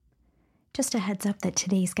Just a heads up that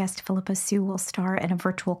today's guest, Phillipa Soo, will star in a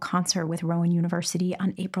virtual concert with Rowan University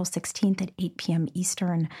on April 16th at 8 p.m.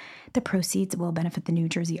 Eastern. The proceeds will benefit the New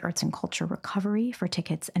Jersey Arts and Culture Recovery. For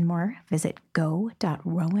tickets and more, visit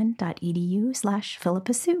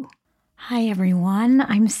go.rowan.edu/Phillipa Soo. Hi, everyone.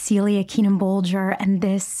 I'm Celia Keenan-Bolger, and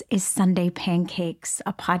this is Sunday Pancakes,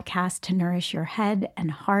 a podcast to nourish your head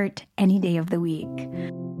and heart any day of the week.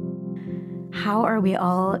 How are we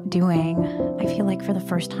all doing? I feel like for the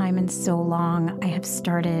first time in so long, I have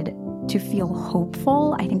started to feel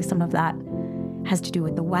hopeful. I think some of that has to do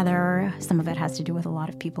with the weather. Some of it has to do with a lot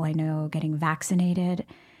of people I know getting vaccinated.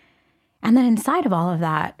 And then inside of all of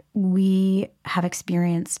that, we have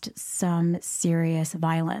experienced some serious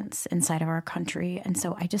violence inside of our country. And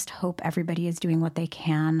so I just hope everybody is doing what they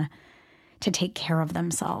can to take care of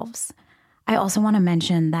themselves. I also want to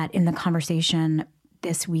mention that in the conversation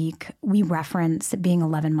this week, we reference being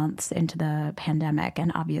 11 months into the pandemic.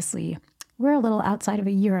 And obviously, we're a little outside of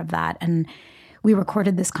a year of that. And we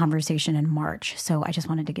recorded this conversation in March. So I just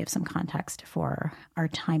wanted to give some context for our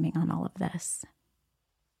timing on all of this.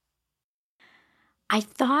 I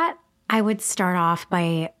thought I would start off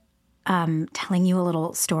by telling you a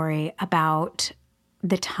little story about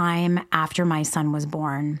the time after my son was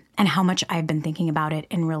born and how much I've been thinking about it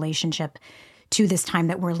in relationship to this time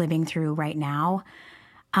that we're living through right now.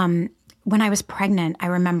 When I was pregnant, I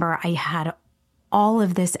remember I had all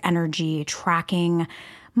of this energy tracking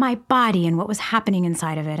my body and what was happening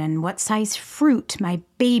inside of it and what size fruit my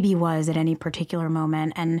baby was at any particular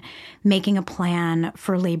moment and making a plan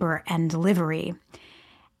for labor and delivery.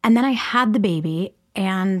 And then I had the baby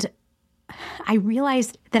and I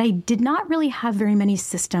realized that I did not really have very many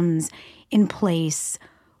systems in place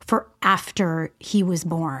for after he was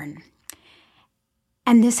born.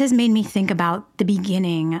 And this has made me think about the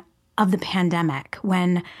beginning of the pandemic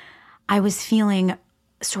when I was feeling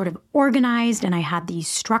sort of organized and I had these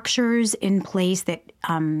structures in place that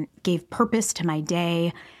gave purpose to my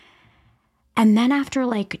day. And then after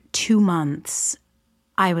like 2 months,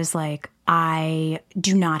 I was like, I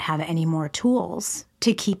do not have any more tools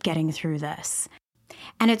to keep getting through this.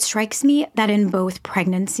 And it strikes me that in both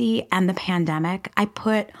pregnancy and the pandemic, I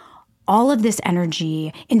put all of this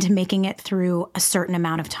energy into making it through a certain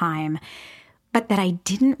amount of time, but that I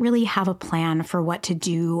didn't really have a plan for what to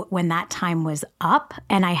do when that time was up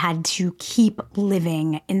and I had to keep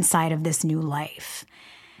living inside of this new life.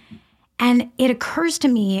 And it occurs to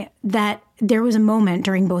me that there was a moment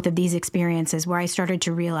during both of these experiences where I started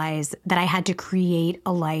to realize that I had to create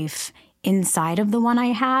a life inside of the one I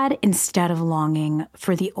had instead of longing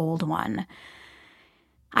for the old one.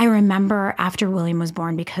 I remember after William was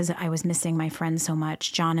born, because I was missing my friends so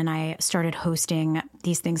much, John and I started hosting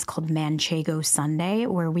these things called Manchego Sunday,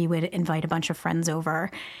 where we would invite a bunch of friends over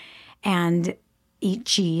and eat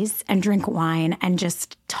cheese and drink wine and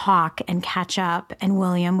just talk and catch up. And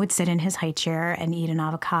William would sit in his high chair and eat an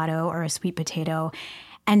avocado or a sweet potato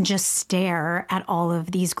and just stare at all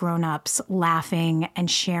of these grown-ups laughing and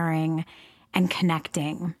sharing and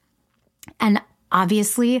connecting. And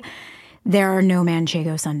obviously, there are no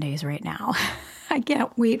Manchego Sundays right now. I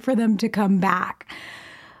can't wait for them to come back.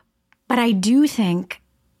 But I do think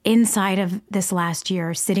inside of this last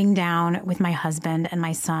year, sitting down with my husband and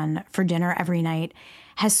my son for dinner every night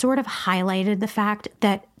has sort of highlighted the fact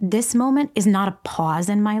that this moment is not a pause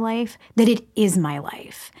in my life, that it is my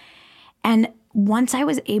life. And once I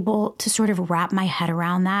was able to sort of wrap my head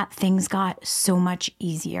around that, things got so much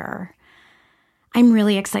easier. I'm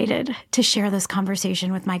really excited to share this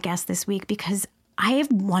conversation with my guest this week because I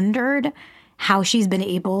have wondered how she's been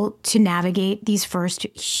able to navigate these first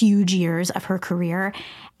huge years of her career.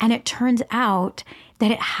 And it turns out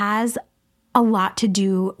that it has a lot to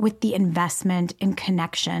do with the investment in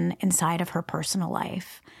connection inside of her personal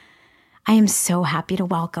life. I am so happy to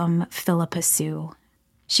welcome Phillipa Soo.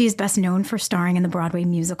 She is best known for starring in the Broadway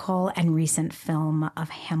musical and recent film of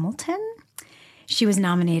Hamilton. She was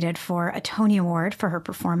nominated for a Tony Award for her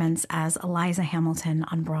performance as Eliza Hamilton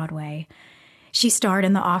on Broadway. She starred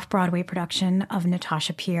in the off-Broadway production of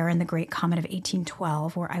Natasha Pierre in The Great Comet of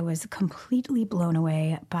 1812, where I was completely blown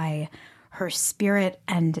away by her spirit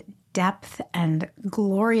and depth and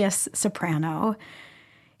glorious soprano.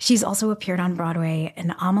 She's also appeared on Broadway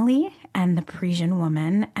in Amelie and The Parisian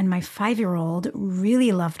Woman, and my 5-year-old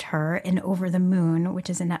really loved her in Over the Moon, which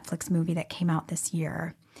is a Netflix movie that came out this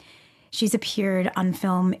year. She's appeared on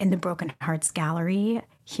film in the Broken Hearts Gallery,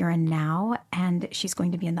 Here and Now, and she's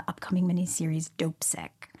going to be in the upcoming miniseries Dope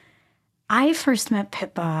Sick. I first met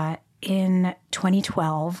Phillipa in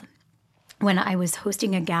 2012 when I was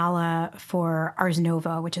hosting a gala for Ars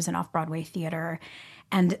Nova, which is an off-Broadway theater.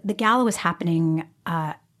 And the gala was happening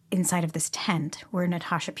inside of this tent where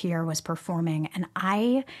Natasha Pierre was performing, and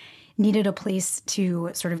I needed a place to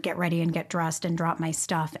sort of get ready and get dressed and drop my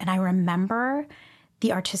stuff. And I remember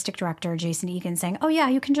the artistic director, Jason Egan, saying, "Oh yeah,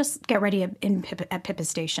 you can just get ready at Pippa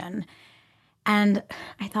Station." And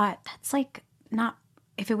I thought, that's like not,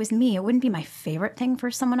 if it was me, it wouldn't be my favorite thing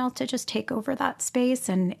for someone else to just take over that space.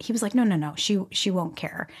 And he was like, no, she won't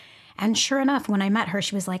care. And sure enough, when I met her,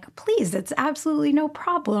 she was like, "Please, it's absolutely no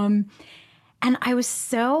problem." And I was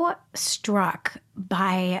so struck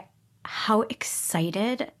by how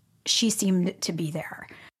excited she seemed to be there.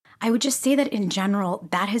 I would just say that in general,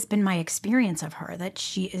 that has been my experience of her, that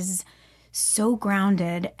she is so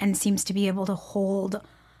grounded and seems to be able to hold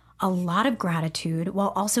a lot of gratitude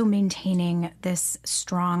while also maintaining this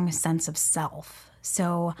strong sense of self.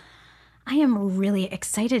 So I am really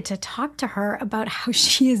excited to talk to her about how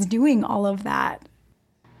she is doing all of that.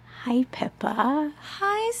 Hi, Pippa.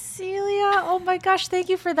 Hi, Celia. Oh my gosh, thank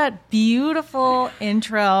you for that beautiful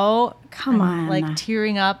intro. Come on. Like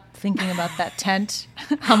tearing up thinking about that tent.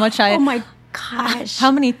 How much I... Oh my gosh.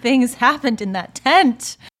 How many things happened in that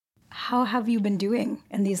tent. How have you been doing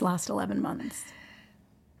in these last 11 months?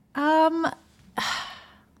 I've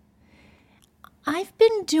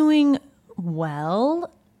been doing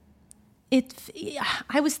well.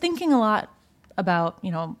 I was thinking a lot about,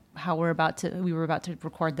 how we were about to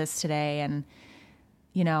record this today, and,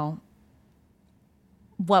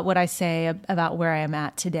 what would I say about where I am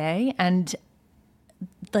at today? And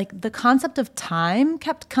like the concept of time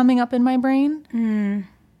kept coming up in my brain.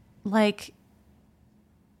 Like,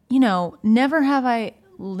 never have I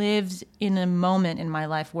lived in a moment in my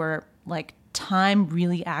life where like time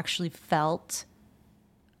really actually felt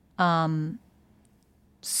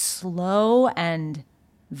slow and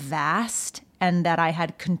vast, and that I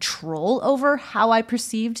had control over how I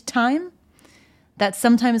perceived time. That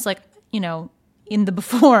sometimes, like, in the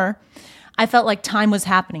before, I felt like time was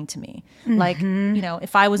happening to me. Mm-hmm. Like,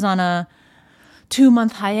 if I was on a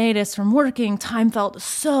 2-month hiatus from working, time felt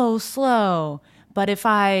so slow. But if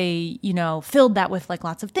I, filled that with like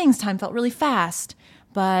lots of things, time felt really fast.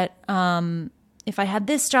 But if I had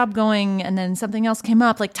this job going and then something else came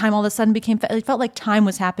up, like time all of a sudden it felt like time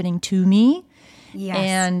was happening to me. Yes.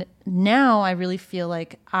 And now I really feel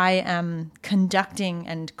like I am conducting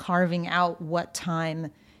and carving out what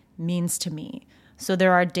time means to me. So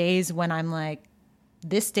there are days when I'm like,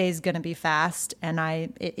 this day is going to be fast, and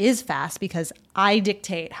it is fast because I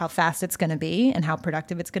dictate how fast it's going to be and how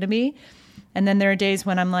productive it's going to be. And then there are days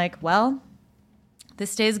when I'm like, well,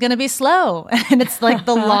 this day is going to be slow, and it's like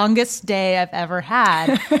the longest day I've ever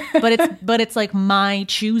had. But it's like my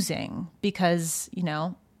choosing, because,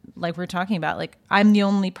 like we're talking about, like I'm the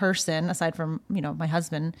only person aside from, my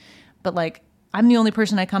husband, but like I'm the only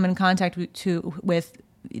person I come in contact with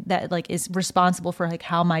that like is responsible for like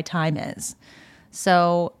how my time is.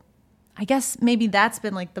 So I guess maybe that's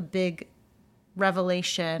been like the big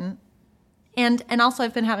revelation. And also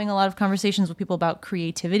I've been having a lot of conversations with people about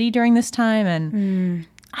creativity during this time. And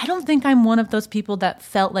I don't think I'm one of those people that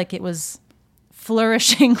felt like it was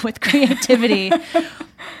flourishing with creativity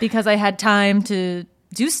because I had time to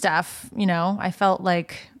do stuff. I felt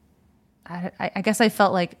like, I guess I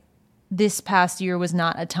felt like this past year was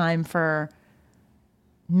not a time for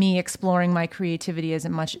me exploring my creativity as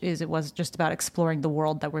much as it was just about exploring the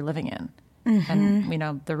world that we're living in. Mm-hmm.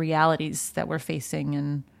 And, the realities that we're facing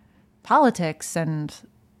in politics and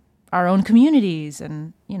our own communities.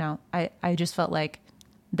 And, I just felt like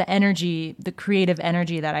the creative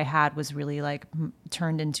energy that I had was really like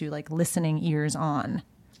turned into like listening ears on.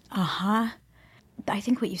 Uh-huh. I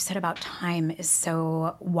think what you said about time is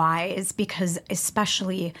so wise, because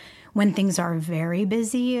especially when things are very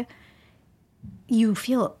busy, you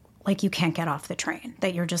feel like you can't get off the train,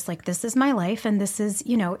 that you're just like, this is my life and this is,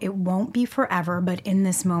 it won't be forever, but in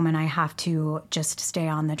this moment I have to just stay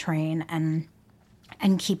on the train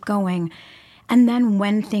and keep going. And then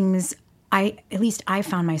when things, at least I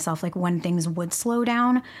found myself like when things would slow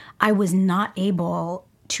down, I was not able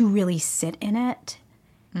to really sit in it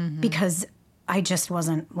because I just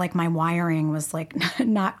wasn't, like my wiring was like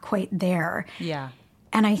not quite there. Yeah.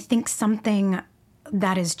 And I think something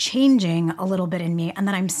that is changing a little bit in me, and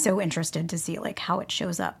that I'm so interested to see like how it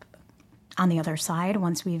shows up on the other side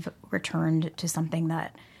once we've returned to something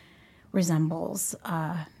that resembles,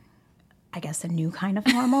 I guess, a new kind of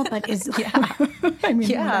normal, but is,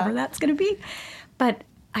 whatever that's going to be. But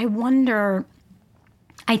I wonder,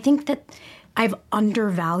 I think that I've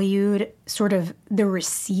undervalued sort of the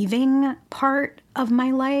receiving part of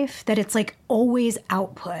my life, that it's like always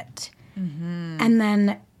output. Mm-hmm. And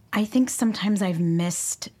then I think sometimes I've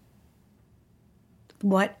missed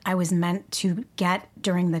what I was meant to get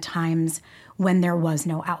during the times when there was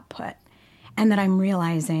no output. And that I'm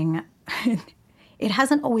realizing it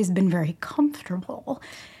hasn't always been very comfortable.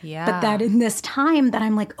 Yeah. But that in this time that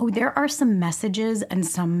I'm like, oh, there are some messages and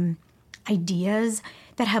some ideas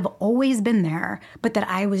that have always been there, but that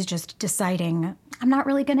I was just deciding I'm not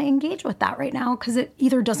really going to engage with that right now because it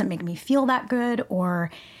either doesn't make me feel that good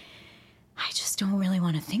or I just don't really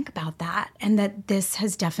want to think about that. And that this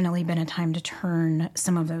has definitely been a time to turn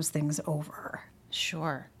some of those things over.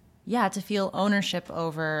 Sure. Yeah, to feel ownership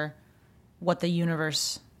over what the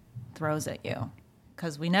universe throws at you.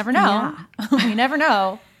 Because we never know. Yeah. We never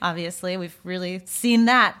know, obviously. We've really seen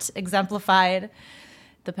that exemplified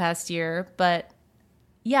the past year. But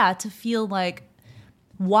yeah, to feel like,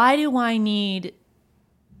 why do I need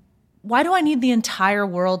the entire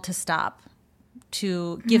world to stop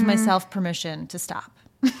to give myself permission to stop?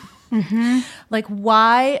 Like,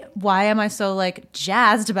 why am I so like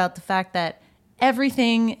jazzed about the fact that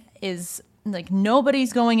everything is like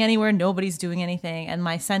nobody's going anywhere, nobody's doing anything, and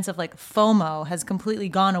my sense of like FOMO has completely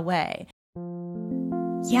gone away.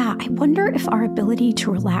 Yeah, I wonder if our ability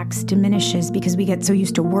to relax diminishes because we get so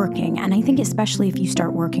used to working. And I think especially if you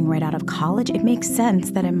start working right out of college, it makes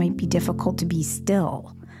sense that it might be difficult to be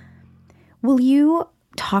still. Will you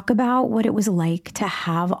talk about what it was like to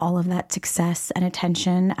have all of that success and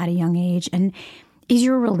attention at a young age? And is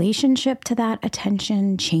your relationship to that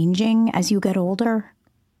attention changing as you get older?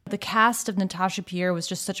 The cast of Natasha Pierre was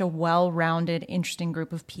just such a well-rounded, interesting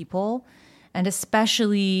group of people. And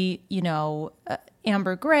especially,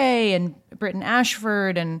 Amber Gray and Britton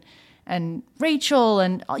Ashford and Rachel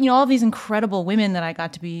and, all these incredible women that I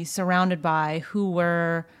got to be surrounded by who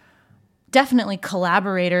were definitely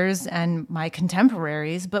collaborators and my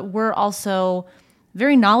contemporaries, but were also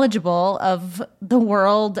very knowledgeable of the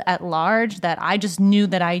world at large that I just knew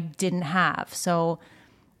that I didn't have. So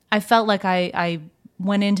I felt like I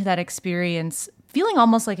went into that experience feeling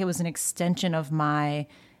almost like it was an extension of my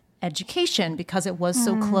education because it was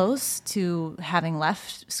so close to having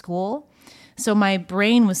left school. So my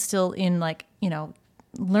brain was still in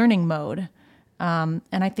learning mode. And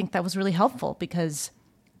I think that was really helpful because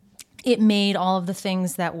it made all of the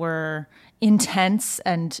things that were intense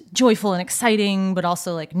and joyful and exciting, but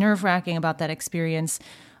also like nerve-wracking about that experience,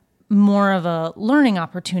 more of a learning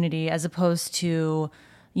opportunity as opposed to,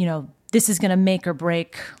 this is going to make or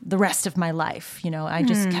break the rest of my life. I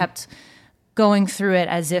just kept going through it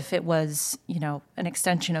as if it was, an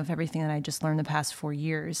extension of everything that I just learned the past 4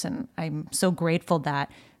 years. And I'm so grateful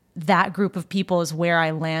that that group of people is where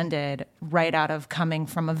I landed right out of coming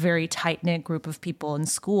from a very tight-knit group of people in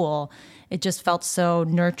school. It just felt so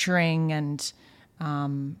nurturing and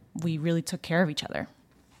we really took care of each other.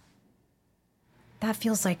 That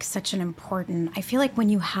feels like such an important, I feel like when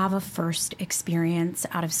you have a first experience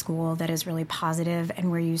out of school that is really positive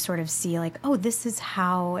and where you sort of see like, oh, this is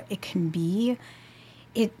how it can be,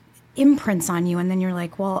 it imprints on you. And then you're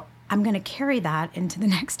like, well, I'm going to carry that into the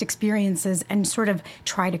next experiences and sort of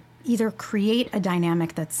try to either create a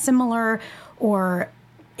dynamic that's similar or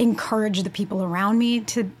encourage the people around me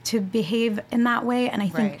to behave in that way. And I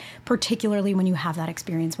think particularly when you have that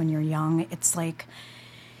experience when you're young, it's like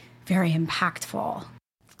very impactful.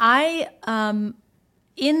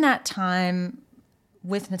 In that time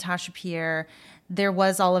with Natasha Pierre, there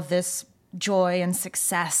was all of this joy and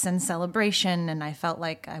success and celebration, and I felt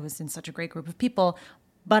like I was in such a great group of people,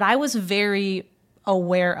 but I was very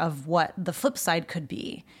aware of what the flip side could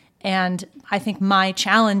be. And I think my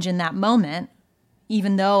challenge in that moment,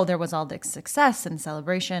 even though there was all this success and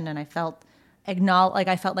celebration, and I felt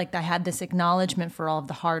like I had this acknowledgement for all of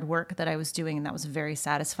the hard work that I was doing, and that was very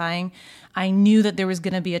satisfying. I knew that there was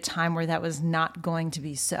going to be a time where that was not going to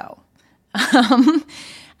be so.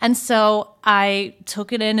 And so I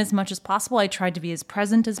took it in as much as possible. I tried to be as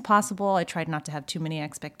present as possible. I tried not to have too many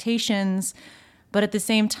expectations. But at the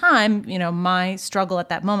same time, my struggle at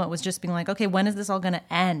that moment was just being like, okay, when is this all going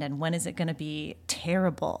to end? And when is it going to be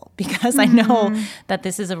terrible? Because I know that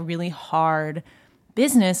this is a really hard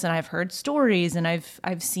business, and I've heard stories, and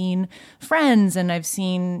I've seen friends, and I've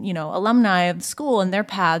seen, alumni of the school and their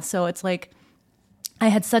paths. So it's like I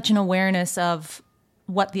had such an awareness of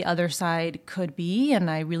what the other side could be, and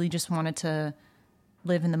I really just wanted to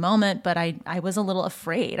live in the moment. But I was a little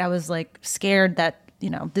afraid. I was like scared that,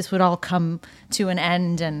 this would all come to an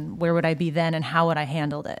end, and where would I be then, and how would I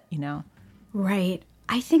handle it, Right.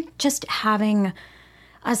 I think just having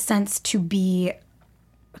a sense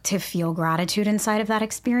to feel gratitude inside of that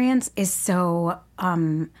experience is so,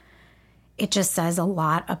 it just says a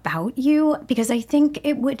lot about you, because I think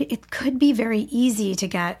it could be very easy to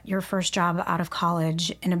get your first job out of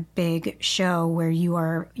college in a big show where you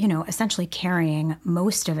are, essentially carrying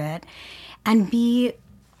most of it, and be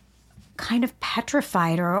kind of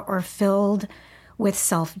petrified or filled with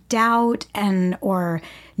self-doubt or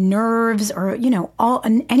nerves or,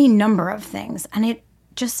 any number of things. And it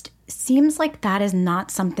just seems like that is not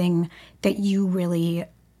something that you really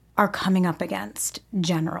are coming up against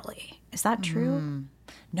generally. Is that true?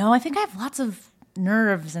 No, I think I have lots of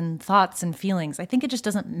nerves and thoughts and feelings. I think it just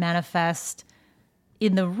doesn't manifest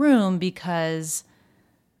in the room because,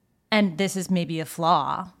 and this is maybe a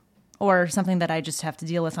flaw or something that I just have to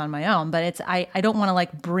deal with on my own, but I don't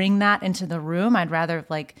want to bring that into the room. I'd rather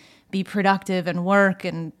be productive and work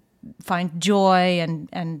and find joy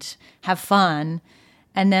and have fun.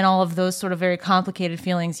 And then all of those sort of very complicated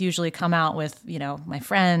feelings usually come out with, my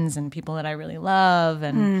friends and people that I really love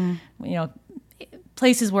and,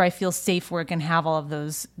 places where I feel safe where I can have all of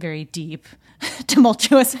those very deep,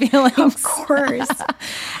 tumultuous feelings. Of course.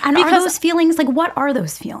 And are those feelings, what are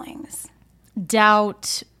those feelings?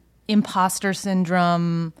 Doubt, imposter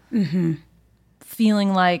syndrome,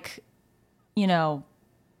 feeling like,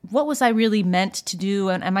 what was I really meant to do?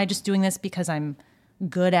 And am I just doing this because I'm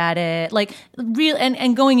good at it?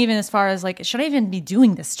 And going even as far as should I even be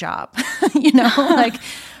doing this job?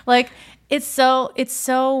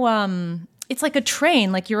 It's like a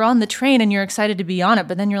train, you're on the train and you're excited to be on it,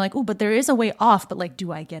 but then you're like, oh, but there is a way off, but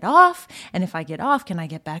do I get off? And if I get off, can I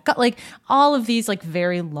get back up? All of these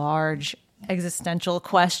very large existential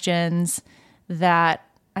questions that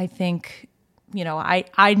I think,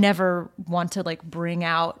 I never want to bring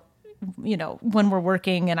out, when we're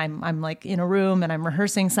working and I'm in a room and I'm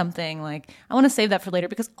rehearsing something. I want to save that for later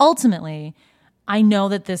because ultimately I know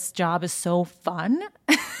that this job is so fun.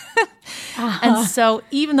 And so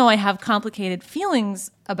even though I have complicated feelings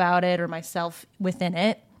about it or myself within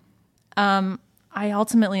it, I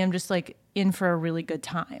ultimately am just in for a really good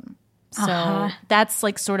time. So that's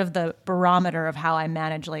sort of the barometer of how I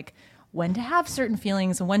manage when to have certain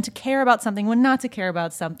feelings and when to care about something, when not to care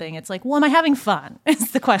about something. It's well, am I having fun?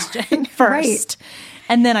 Is the question first. Right.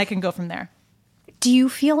 And then I can go from there. Do you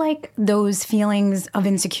feel like those feelings of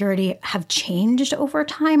insecurity have changed over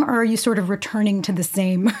time, or are you sort of returning to the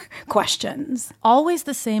same questions? Always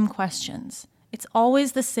the same questions. It's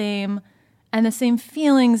always the same, and the same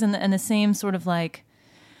feelings and the same sort of I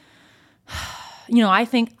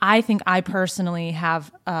think I personally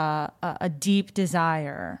have a deep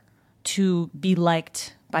desire to be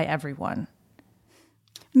liked by everyone.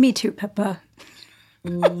 Me too, Phillipa.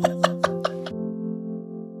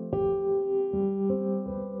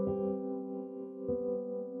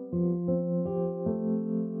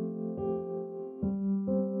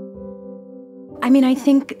 I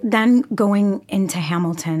think then going into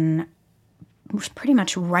Hamilton was pretty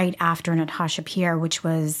much right after Natasha Pierre, which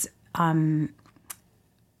was to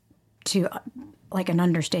an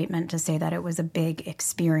understatement to say that it was a big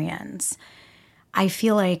experience. I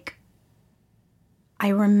feel like I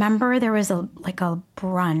remember there was a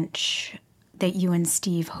brunch that you and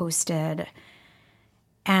Steve hosted,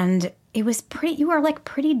 and it was you were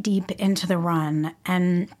pretty deep into the run,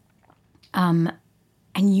 and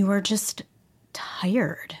you were just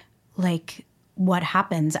tired. What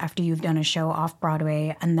happens after you've done a show off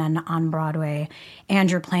Broadway and then on Broadway, and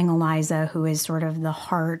you're playing Eliza, who is sort of the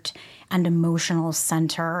heart and emotional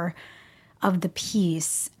center of the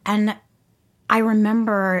piece. And I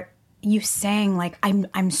remember you saying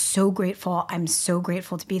I'm so grateful. I'm so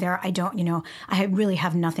grateful to be there. I really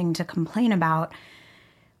have nothing to complain about,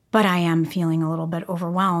 but I am feeling a little bit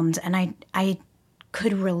overwhelmed. And I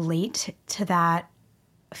could relate to that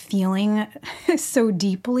feeling so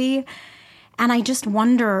deeply. And I just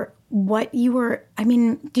wonder what you were,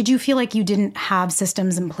 did you feel like you didn't have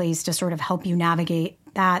systems in place to sort of help you navigate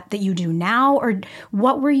that you do now? Or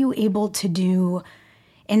what were you able to do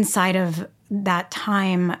inside of that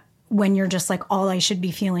time when you're just all I should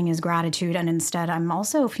be feeling is gratitude, and instead I'm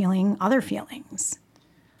also feeling other feelings?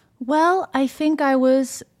 Well, I think I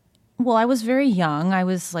was very young. I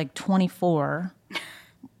was 24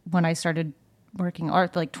 when I started working, or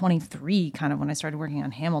 23 kind of when I started working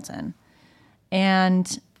on Hamilton.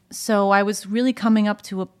 And so I was really coming up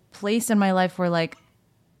to a place in my life where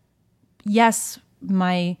yes,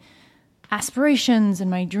 my aspirations and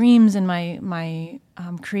my dreams and my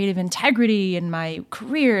creative integrity and my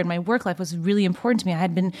career and my work life was really important to me. I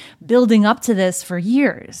had been building up to this for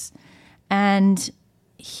years. And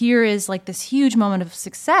here is this huge moment of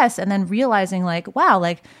success, and then realizing wow,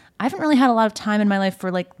 I haven't really had a lot of time in my life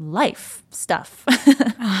for life stuff.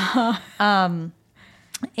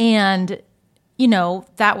 And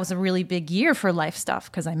that was a really big year for life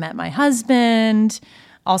stuff because I met my husband.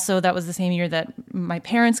 Also, that was the same year that my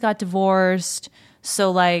parents got divorced.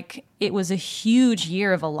 So like it was a huge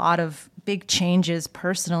year of a lot of big changes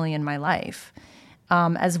personally in my life,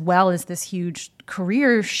 as well as this huge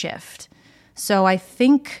career shift. So I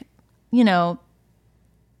think,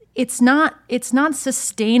 it's not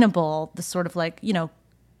sustainable, the sort of like,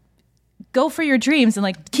 go for your dreams and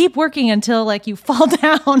like keep working until like you fall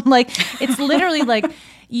down. Like it's literally like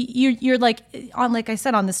you're like on, like I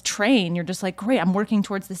said, on this train, you're just like, great, I'm working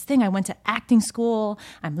towards this thing. I went to acting school.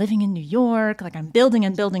 I'm living in New York. Like I'm building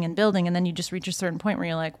and building and building. And then you just reach a certain point where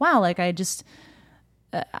you're like, wow, like I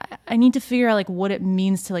need to figure out like what it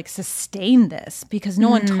means to like sustain this because no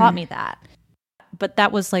one taught me that. But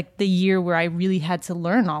that was like the year where I really had to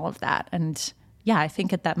learn all of that. And yeah, I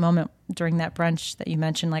think at that moment during that brunch that you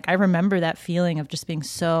mentioned, like I remember that feeling of just being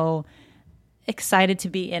so excited to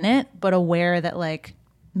be in it, but aware that like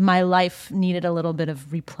my life needed a little bit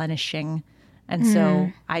of replenishing. And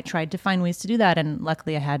so I tried to find ways to do that. And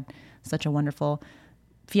luckily I had such a wonderful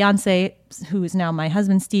fiance, who is now my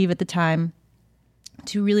husband, Steve, at the time,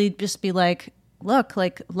 to really just be like, look,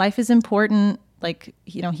 like life is important. Like,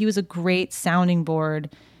 he was a great sounding board.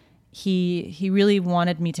 He really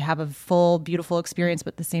wanted me to have a full, beautiful experience,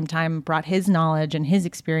 but at the same time brought his knowledge and his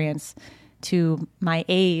experience to my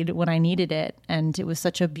aid when I needed it. And it was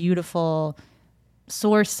such a beautiful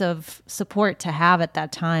source of support to have at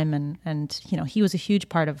that time. And he was a huge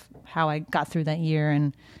part of how I got through that year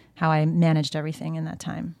and how I managed everything in that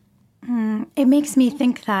time. It makes me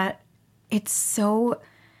think that it's so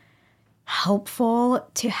helpful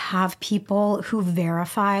to have people who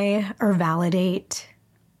verify or validate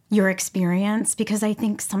your experience, because I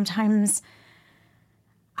think sometimes,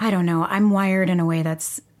 I don't know, I'm wired in a way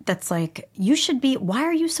that's like, why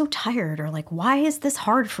are you so tired? Or like, why is this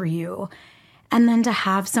hard for you? And then to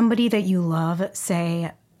have somebody that you love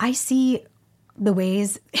say, I see the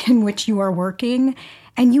ways in which you are working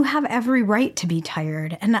and you have every right to be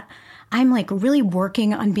tired. And I'm like really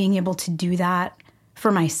working on being able to do that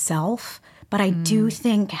for myself. But I do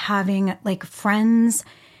think having like friends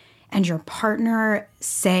and your partner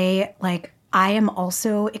say, like, I am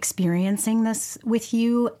also experiencing this with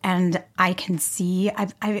you, and I can see,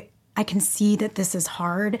 I can see that this is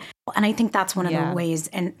hard. And I think that's one of the ways,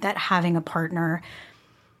 and that having a partner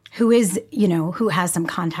who is, who has some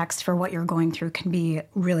context for what you're going through can be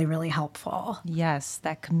really, really helpful. Yes,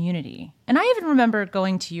 that community. And I even remember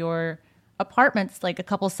going to your apartments like a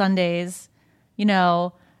couple Sundays, doing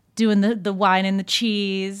the wine and the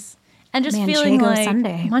cheese. And just feeling like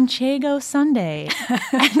Manchego Sunday.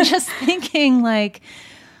 And just thinking like,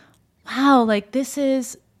 wow, like this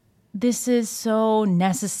is so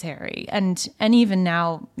necessary. And even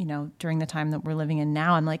now, during the time that we're living in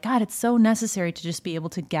now, I'm like, God, it's so necessary to just be able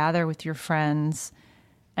to gather with your friends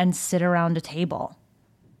and sit around a table,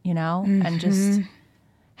 and just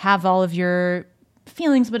have all of your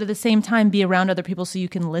feelings, but at the same time be around other people so you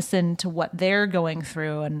can listen to what they're going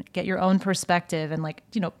through and get your own perspective and like,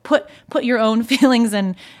 put your own feelings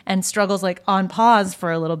and struggles like on pause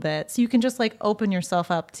for a little bit. So you can just like open yourself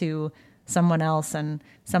up to someone else and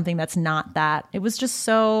something that's not that. It was just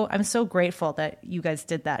I'm so grateful that you guys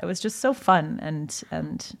did that. It was just so fun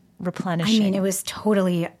and replenishing. I mean, it was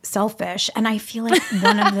totally selfish. And I feel like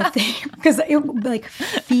one of the things, because it like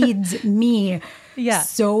feeds me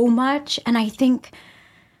so much. And I think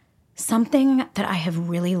something that I have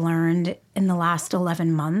really learned in the last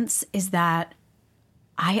 11 months is that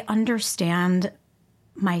I understand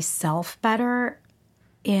myself better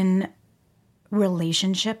in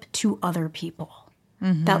relationship to other people.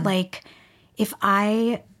 That like, if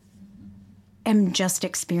I am just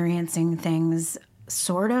experiencing things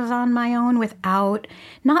sort of on my own without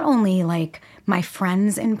not only like my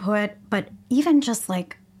friends' input, but even just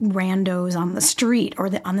like randos on the street or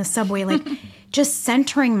on the subway, like just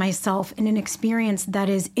centering myself in an experience that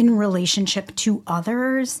is in relationship to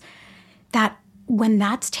others, that when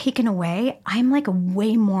that's taken away, I'm like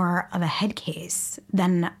way more of a head case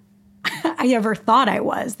than I ever thought I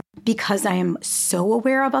was, because I am so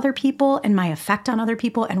aware of other people and my effect on other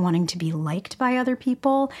people and wanting to be liked by other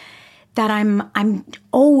people, that I'm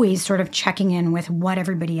always sort of checking in with what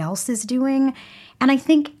everybody else is doing. And I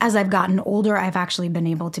think as I've gotten older, I've actually been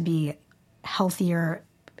able to be healthier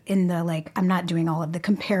in the, like, I'm not doing all of the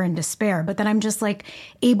compare and despair, but that I'm just like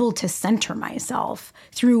able to center myself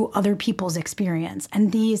through other people's experience.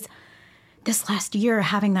 And this last year,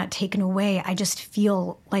 having that taken away, I just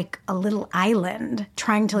feel like a little island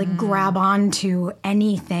trying to like grab onto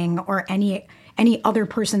anything or any other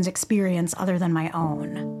person's experience other than my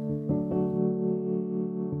own.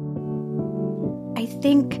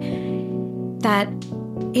 think that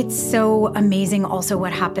it's so amazing also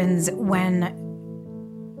what happens when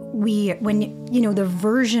the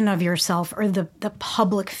version of yourself or the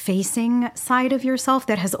public facing side of yourself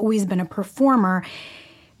that has always been a performer,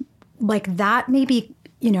 like that maybe,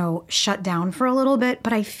 shut down for a little bit.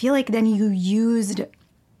 But I feel like then you used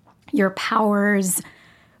your powers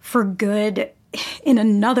for good in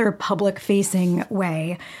another public facing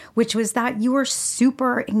way, which was that you were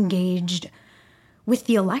super engaged with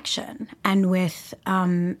the election and with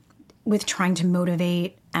trying to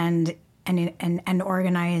motivate and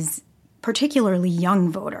organize particularly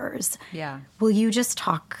young voters. Yeah. Will you just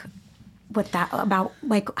talk about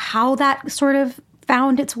like how that sort of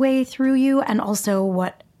found its way through you and also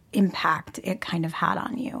what impact it kind of had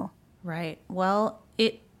on you? Right. Well,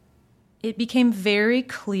 it became very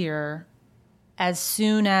clear as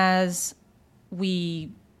soon as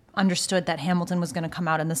we understood that Hamilton was going to come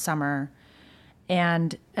out in the summer,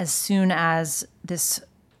 and as soon as this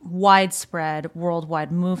widespread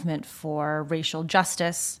worldwide movement for racial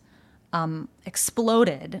justice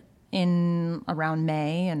exploded in around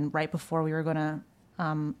May and right before we were going to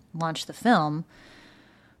launch the film,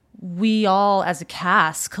 we all as a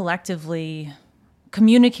cast collectively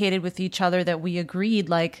communicated with each other that we agreed,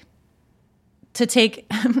 like, to take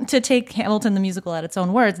Hamilton the musical at its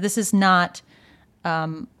own words, this is not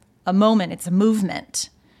a moment, it's a movement.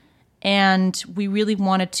 And we really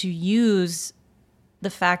wanted to use the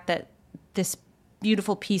fact that this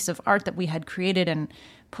beautiful piece of art that we had created and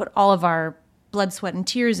put all of our blood, sweat, and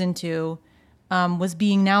tears into was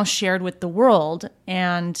being now shared with the world.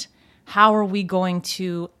 And how are we going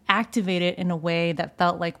to activate it in a way that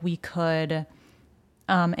felt like we could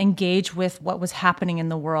engage with what was happening in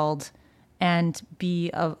the world and be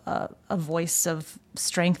a voice of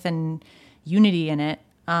strength and unity in it.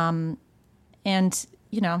 And,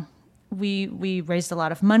 we raised a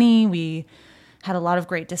lot of money. We had a lot of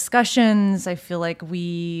great discussions. I feel like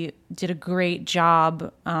we did a great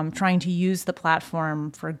job trying to use the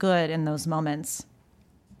platform for good in those moments.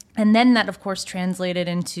 And then that, of course, translated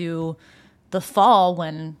into the fall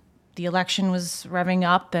when the election was revving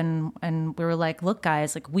up and we were like, look,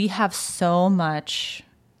 guys, like we have so much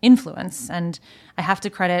influence. And I have to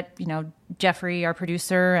credit, Jeffrey, our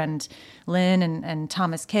producer, and Lynn and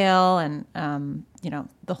Thomas Kale and,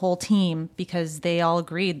 the whole team, because they all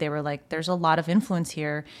agreed. They were like, there's a lot of influence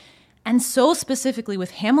here. And so specifically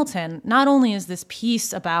with Hamilton, not only is this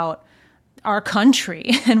piece about our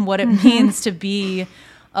country and what it means to be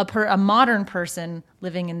a modern person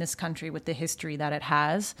living in this country with the history that it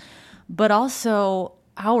has, but also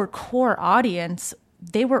our core audience,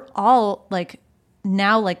 they were all like,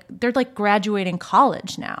 now like they're like graduating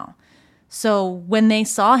college now. So when they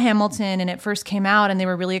saw Hamilton and it first came out and they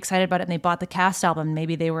were really excited about it and they bought the cast album,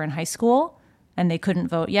 maybe they were in high school and they couldn't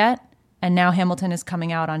vote yet. And now Hamilton is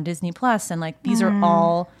coming out on Disney Plus, and like these are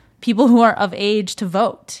all people who are of age to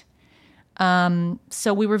vote.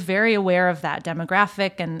 So we were very aware of that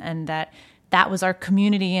demographic and that was our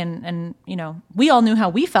community. And we all knew how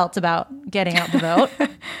we felt about getting out the vote.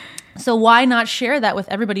 So why not share that with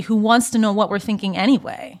everybody who wants to know what we're thinking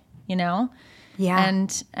anyway, Yeah.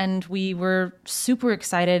 And we were super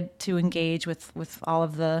excited to engage with all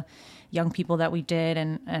of the young people that we did.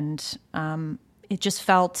 And it just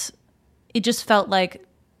felt like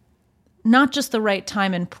not just the right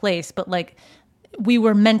time and place, but like we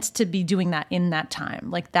were meant to be doing that in that time.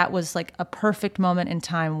 Like that was like a perfect moment in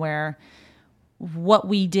time where what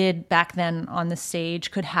we did back then on the stage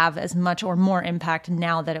could have as much or more impact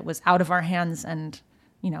now that it was out of our hands and,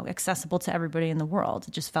 accessible to everybody in the world.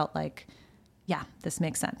 It just felt like, yeah, this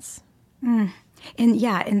makes sense. And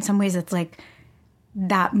yeah, in some ways it's like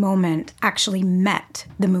that moment actually met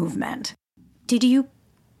the movement. Did you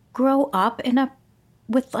grow up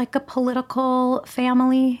with like a political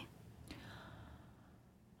family?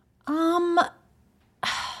 I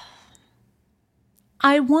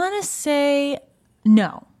want to say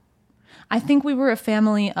no. I think we were a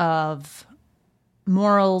family of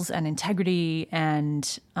morals and integrity,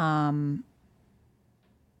 and I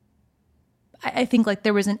think like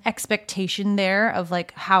there was an expectation there of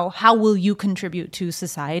like how will you contribute to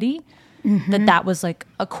society? Mm-hmm. That was like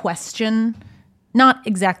a question, not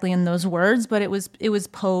exactly in those words, but it was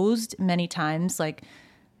posed many times, like,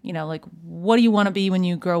 like what do you want to be when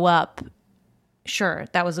you grow up? Sure,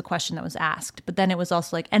 that was a question that was asked. But then it was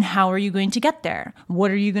also like, and how are you going to get there? What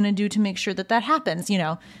are you going to do to make sure that happens?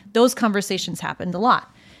 Those conversations happened a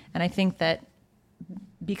lot. And I think that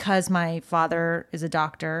because my father is a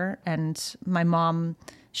doctor and my mom,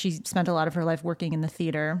 she spent a lot of her life working in the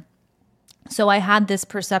theater. So I had this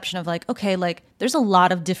perception of like, okay, like there's a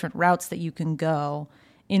lot of different routes that you can go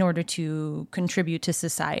in order to contribute to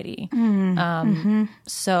society.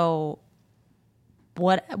 So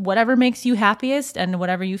whatever makes you happiest and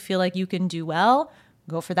whatever you feel like you can do well,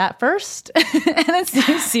 go for that first and then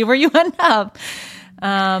see where you end up.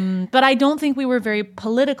 But I don't think we were very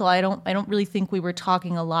political. I don't really think we were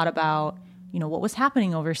talking a lot about, what was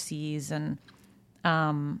happening overseas. And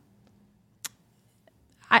I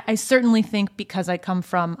certainly think because I come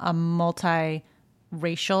from a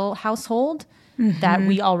multi-racial household that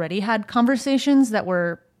we already had conversations that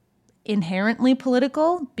were inherently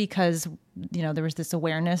political because, there was this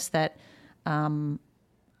awareness that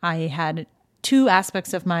I had two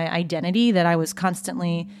aspects of my identity that I was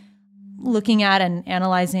constantly looking at and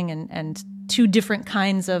analyzing and two different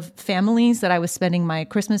kinds of families that I was spending my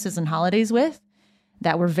Christmases and holidays with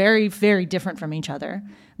that were very, very different from each other,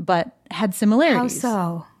 but had similarities. How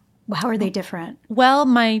so? How are they different? Well,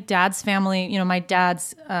 my dad's family, my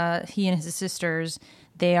dad's, he and his sisters,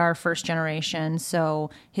 they are first generation. So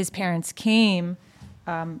his parents came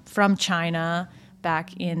from China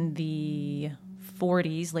back in the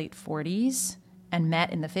 40s, late 40s, and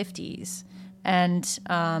met in the 50s. And,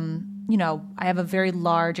 I have a very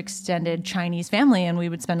large extended Chinese family and we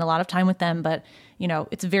would spend a lot of time with them. But,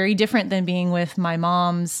 it's very different than being with my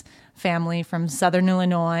mom's family from Southern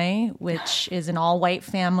Illinois, which is an all-white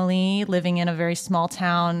family living in a very small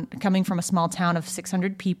town, coming from a small town of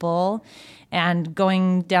 600 people, and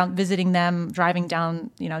going down, visiting them, driving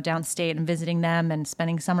down, downstate and visiting them and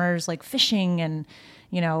spending summers like fishing and,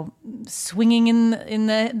 swinging in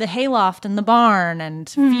the hayloft in the barn and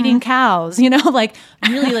feeding cows, like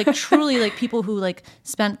really like truly like people who like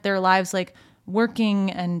spent their lives like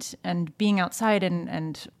working and being outside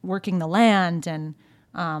and working the land and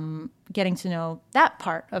getting to know that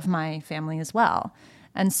part of my family as well.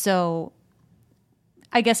 And so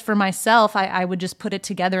I guess for myself, I would just put it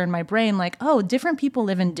together in my brain like, oh, different people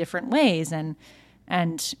live in different ways. And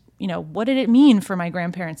what did it mean for my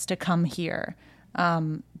grandparents to come here?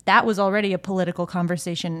 That was already a political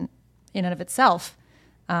conversation in and of itself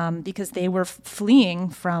because they were fleeing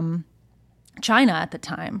from China at the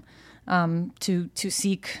time to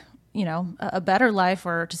seek, a better life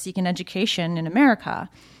or to seek an education in America.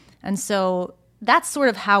 And so that's sort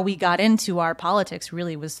of how we got into our politics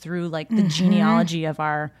really was through like the genealogy of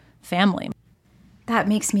our family. That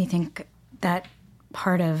makes me think that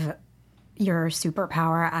part of your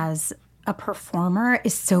superpower as a performer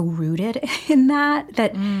is so rooted in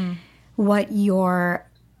that what you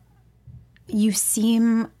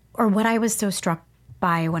seem, or what I was so struck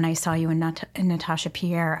by when I saw you in Natasha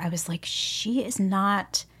Pierre, I was like, she is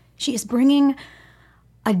bringing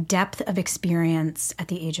a depth of experience at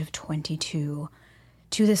the age of 22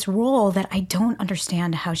 to this role that I don't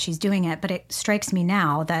understand how she's doing it. But it strikes me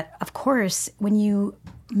now that, of course, when you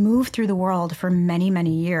move through the world for many,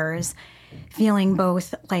 many years, feeling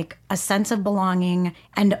both like a sense of belonging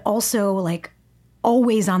and also like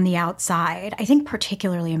always on the outside, I think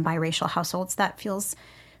particularly in biracial households, that feels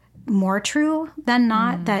more true than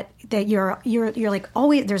not, that you're like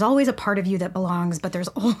always, there's always a part of you that belongs, but there's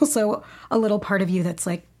also a little part of you that's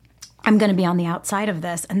like, I'm going to be on the outside of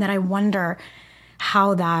this. And that I wonder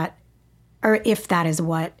how that, or if that is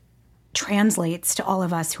what translates to all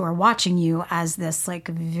of us who are watching you as this like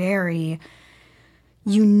very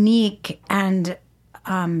unique and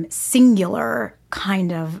singular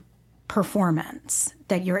kind of performance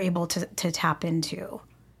that you're able to tap into.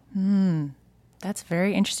 That's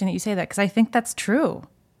very interesting that you say that, because I think that's true.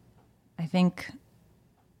 I think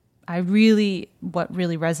what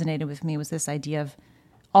really resonated with me was this idea of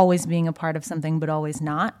always being a part of something, but always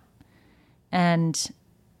not. And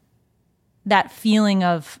that feeling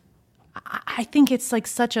of, I think it's like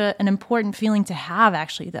such an important feeling to have,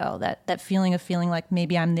 actually, though, that feeling of feeling like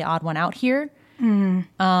maybe I'm the odd one out here.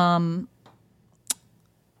 And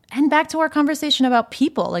back to our conversation about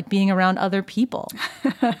people, like being around other people.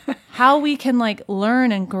 How we can like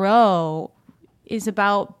learn and grow is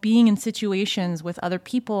about being in situations with other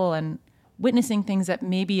people and witnessing things that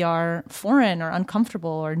maybe are foreign or uncomfortable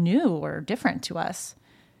or new or different to us.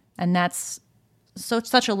 And that's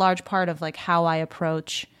such a large part of like how I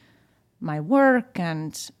approach my work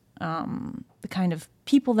and the kind of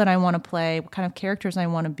people that I want to play, what kind of characters I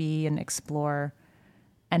want to be and explore,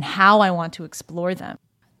 and how I want to explore them.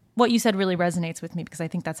 What you said really resonates with me, because I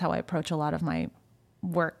think that's how I approach a lot of my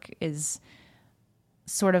work, is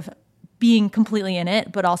sort of being completely in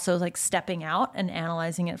it, but also like stepping out and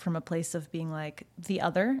analyzing it from a place of being like the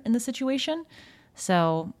other in the situation.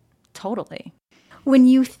 So totally. When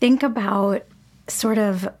you think about sort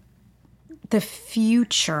of the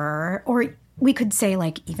future, or we could say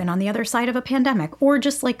like even on the other side of a pandemic, or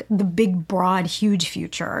just like the big, broad, huge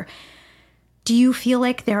future, do you feel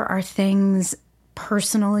like there are things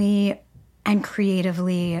personally and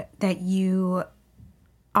creatively that you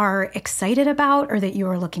are excited about, or that you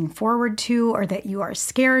are looking forward to, or that you are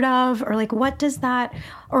scared of, or like what does that,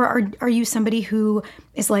 or are you somebody who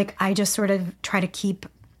is like, I just sort of try to keep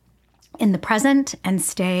in the present and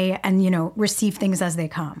stay and, receive things as they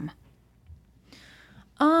come?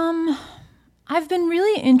 I've been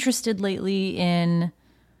really interested lately in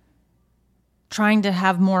trying to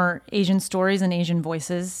have more Asian stories and Asian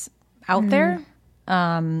voices out there,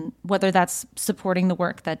 whether that's supporting the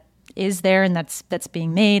work that is there and that's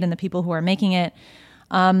being made and the people who are making it,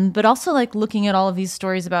 but also like looking at all of these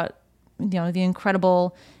stories about the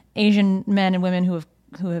incredible Asian men and women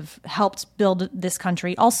who have helped build this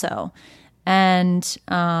country also. And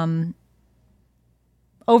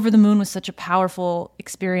Over the Moon was such a powerful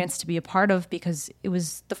experience to be a part of, because it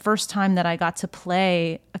was the first time that I got to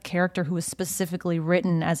play a character who was specifically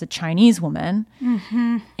written as a Chinese woman,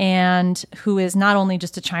 and who is not only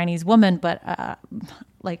just a Chinese woman, but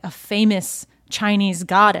like a famous Chinese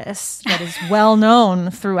goddess that is well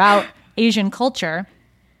known throughout Asian culture.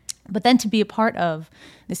 But then to be a part of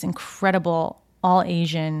this incredible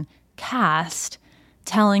all-Asian cast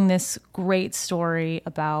telling this great story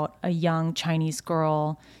about a young Chinese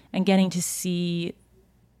girl and getting to see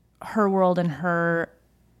her world and her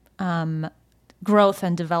growth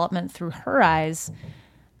and development through her eyes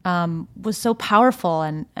was so powerful.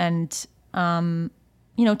 And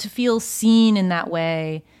to feel seen in that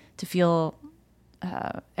way, to feel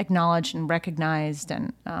acknowledged and recognized,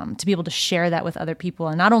 and to be able to share that with other people,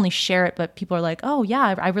 and not only share it, but people are like, oh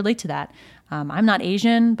yeah, I relate to that. I'm not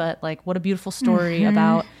Asian, but like, what a beautiful story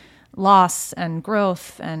about loss and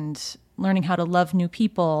growth and learning how to love new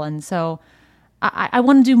people. And so I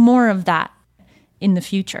want to do more of that in the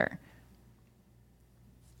future.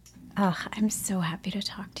 Oh, I'm so happy to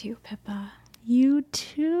talk to you, Phillipa. You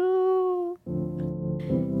too.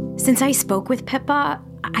 Since I spoke with Phillipa,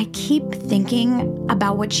 I keep thinking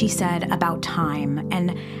about what she said about time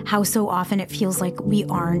and how so often it feels like we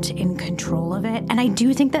aren't in control of it. And I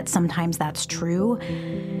do think that sometimes that's true.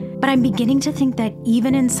 But I'm beginning to think that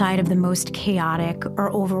even inside of the most chaotic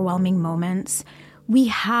or overwhelming moments, we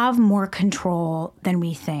have more control than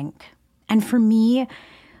we think. And for me,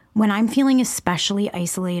 when I'm feeling especially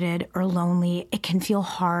isolated or lonely, it can feel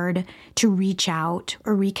hard to reach out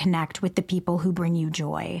or reconnect with the people who bring you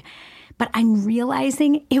joy. But I'm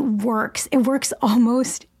realizing it works. It works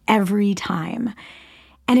almost every time.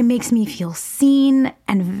 And it makes me feel seen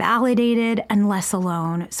and validated and less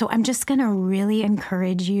alone. So I'm just going to really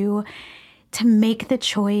encourage you to make the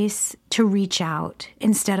choice to reach out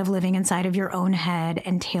instead of living inside of your own head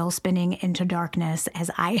and tail spinning into darkness,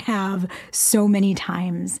 as I have so many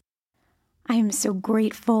times. I am so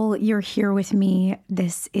grateful you're here with me.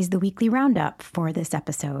 This is the weekly roundup for this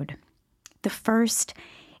episode. The first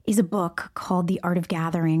is a book called The Art of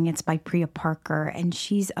Gathering. It's by Priya Parker, and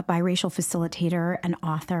she's a biracial facilitator and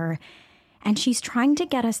author. And she's trying to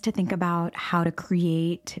get us to think about how to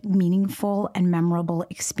create meaningful and memorable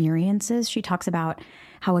experiences. She talks about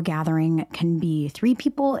how a gathering can be 3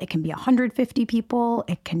 people, it can be 150 people,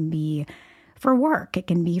 it can be for work, it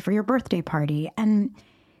can be for your birthday party. And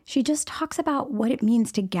she just talks about what it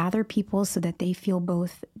means to gather people so that they feel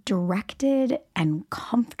both directed and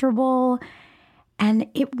comfortable. And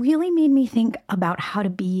it really made me think about how to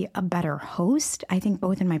be a better host. I think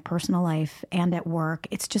both in my personal life and at work,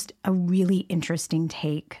 it's just a really interesting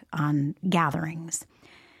take on gatherings.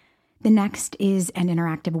 The next is an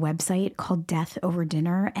interactive website called Death Over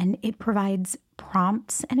Dinner, and it provides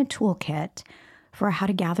prompts and a toolkit for how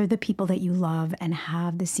to gather the people that you love and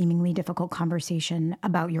have the seemingly difficult conversation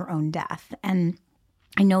about your own death. And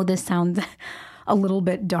I know this sounds a little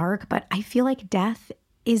bit dark, but I feel like death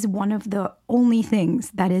is one of the only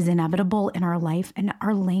things that is inevitable in our life, and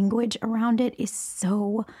our language around it is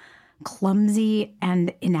so clumsy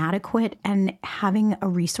and inadequate, and having a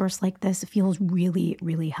resource like this feels really,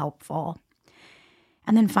 really helpful.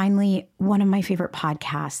 And then finally, one of my favorite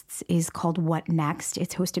podcasts is called What Next?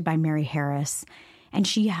 It's hosted by Mary Harris, and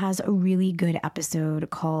she has a really good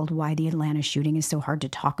episode called Why the Atlanta Shooting is So Hard to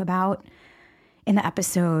Talk About. In the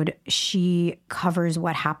episode, she covers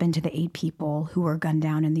what happened to the 8 people who were gunned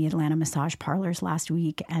down in the Atlanta massage parlors last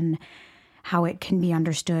week, and how it can be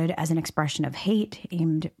understood as an expression of hate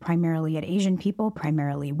aimed primarily at Asian people,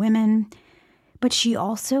 primarily women. But she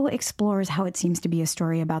also explores how it seems to be a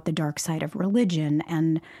story about the dark side of religion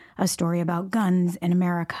and a story about guns in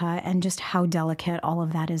America, and just how delicate all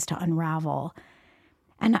of that is to unravel.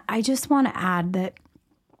 And I just want to add that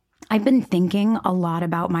I've been thinking a lot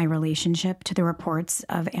about my relationship to the reports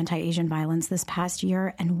of anti-Asian violence this past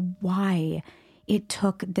year and why it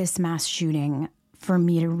took this mass shooting for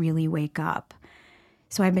me to really wake up.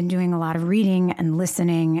 So I've been doing a lot of reading and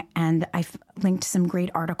listening, and I've linked some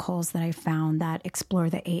great articles that I found that explore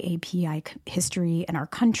the AAPI history in our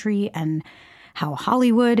country and how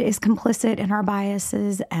Hollywood is complicit in our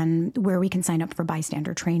biases and where we can sign up for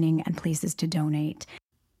bystander training and places to donate.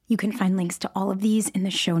 You can find links to all of these in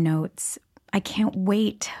the show notes. I can't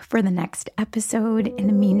wait for the next episode. In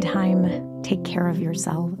the meantime, take care of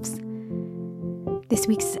yourselves. This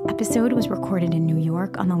week's episode was recorded in New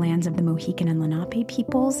York on the lands of the Mohican and Lenape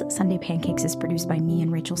peoples. Sunday Pancakes is produced by me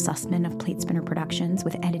and Rachel Sussman of Plate Spinner Productions,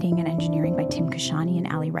 with editing and engineering by Tim Kashani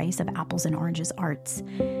and Ali Rice of Apples and Oranges Arts.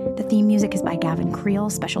 The theme music is by Gavin Creel.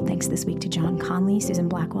 Special thanks this week to John Conley, Susan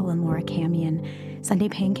Blackwell, and Laura Camion. Sunday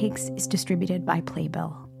Pancakes is distributed by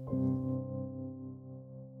Playbill.